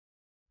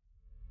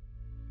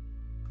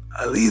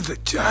Ali's a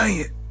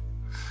giant.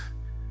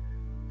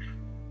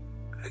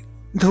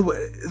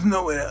 There's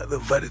no way other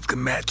fighters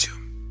can match him.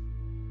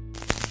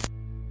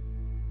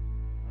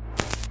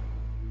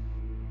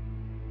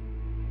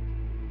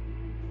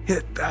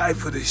 He'll die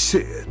for this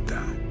shit. He'll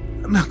die.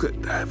 I'm not gonna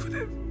die for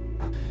this.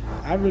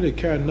 I really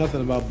care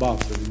nothing about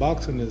boxing.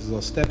 Boxing is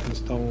a stepping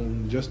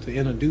stone just to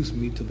introduce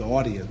me to the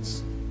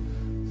audience.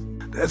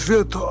 That's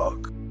real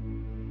talk.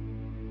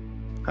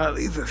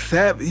 Ali's a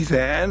savage. He's an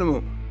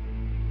animal.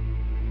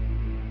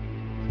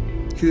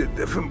 He's a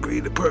different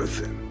breed of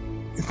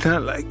person. He's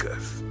not like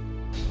us.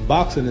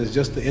 Boxing is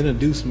just to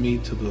introduce me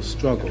to the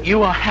struggle.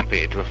 You are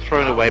happy to have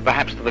thrown away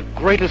perhaps the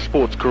greatest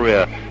sports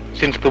career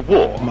since the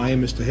war. My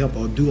aim is to help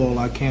or do all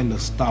I can to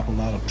stop a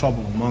lot of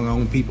trouble among our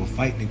own people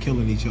fighting and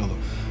killing each other.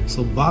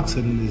 So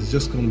boxing is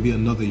just going to be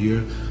another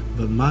year,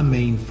 but my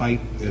main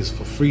fight is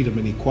for freedom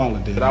and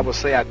equality. But I would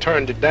say I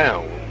turned it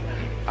down.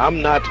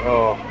 I'm not,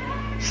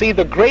 see,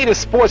 the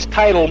greatest sports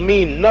title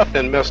mean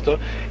nothing, mister,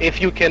 if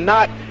you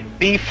cannot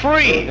be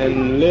free.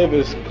 And live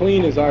as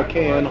clean as I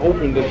can,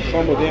 hoping that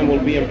some of them will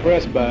be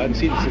impressed by it and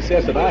see the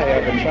success that I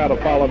have and try to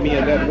follow me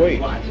in that way.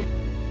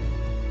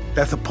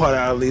 That's a part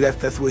of Ali.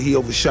 That's where he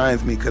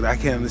overshines me, because I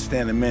can't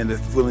understand a man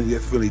that's willing to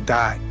just really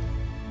die.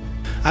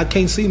 I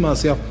can't see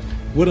myself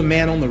with a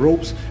man on the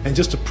ropes and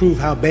just to prove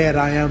how bad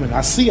I am, and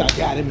I see I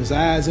got him, his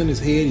eyes in his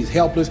head, he's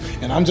helpless,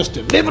 and I'm just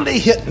deliberately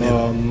hitting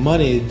him.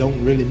 Money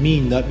don't really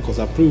mean nothing, because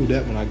I proved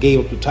that when I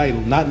gave up the title,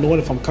 not knowing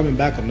if I'm coming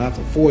back or not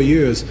for 4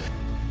 years.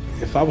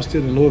 If I was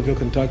still in Louisville,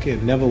 Kentucky,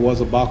 and never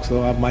was a boxer,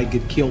 I might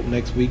get killed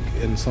next week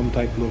in some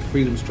type of little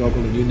freedom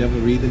struggle, and you never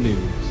read the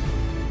news.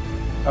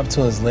 Up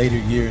till his later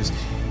years,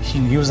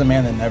 he was a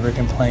man that never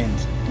complained.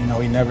 You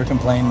know, he never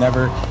complained,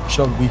 never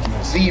showed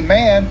weakness. The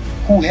man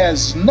who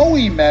has no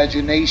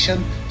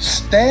imagination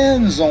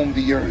stands on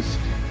the earth.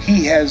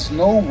 He has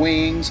no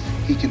wings,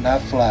 he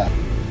cannot fly.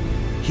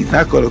 He's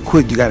not going to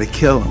quit. You got to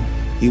kill him.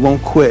 He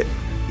won't quit.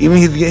 Even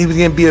he was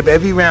getting beat up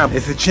every round.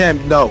 It's a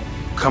champ. No,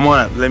 come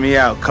on, let me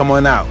out. Come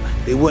on out.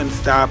 They wouldn't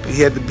stop.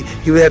 He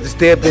would have to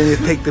stay up there and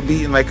just take the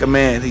beating like a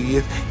man.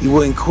 He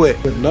wouldn't quit.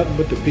 But nothing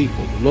but the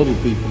people, the little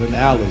people in the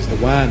alleys, the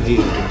wine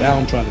heads, the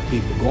downtrodden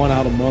people, going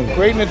out among them.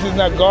 Greatness is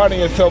not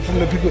guarding yourself from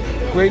the people.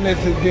 Greatness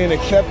is being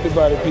accepted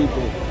by the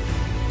people.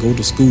 Go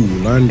to school,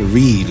 learn to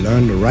read,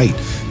 learn to write,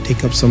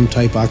 take up some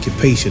type of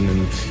occupation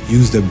and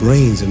use their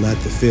brains and not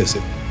their fists.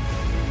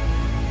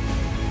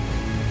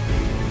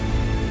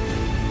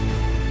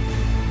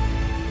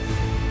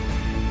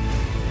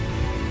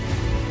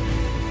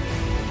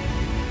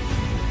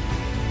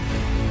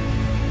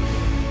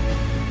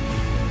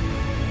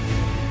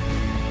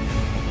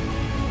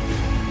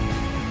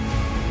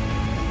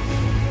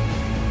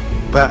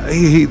 But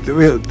he's the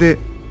real thing.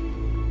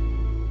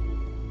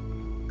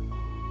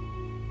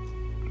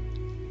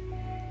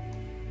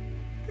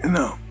 You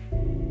know,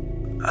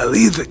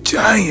 Ali's a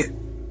giant.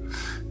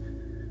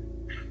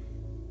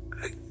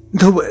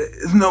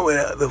 There's no way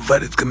other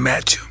fighters can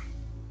match him.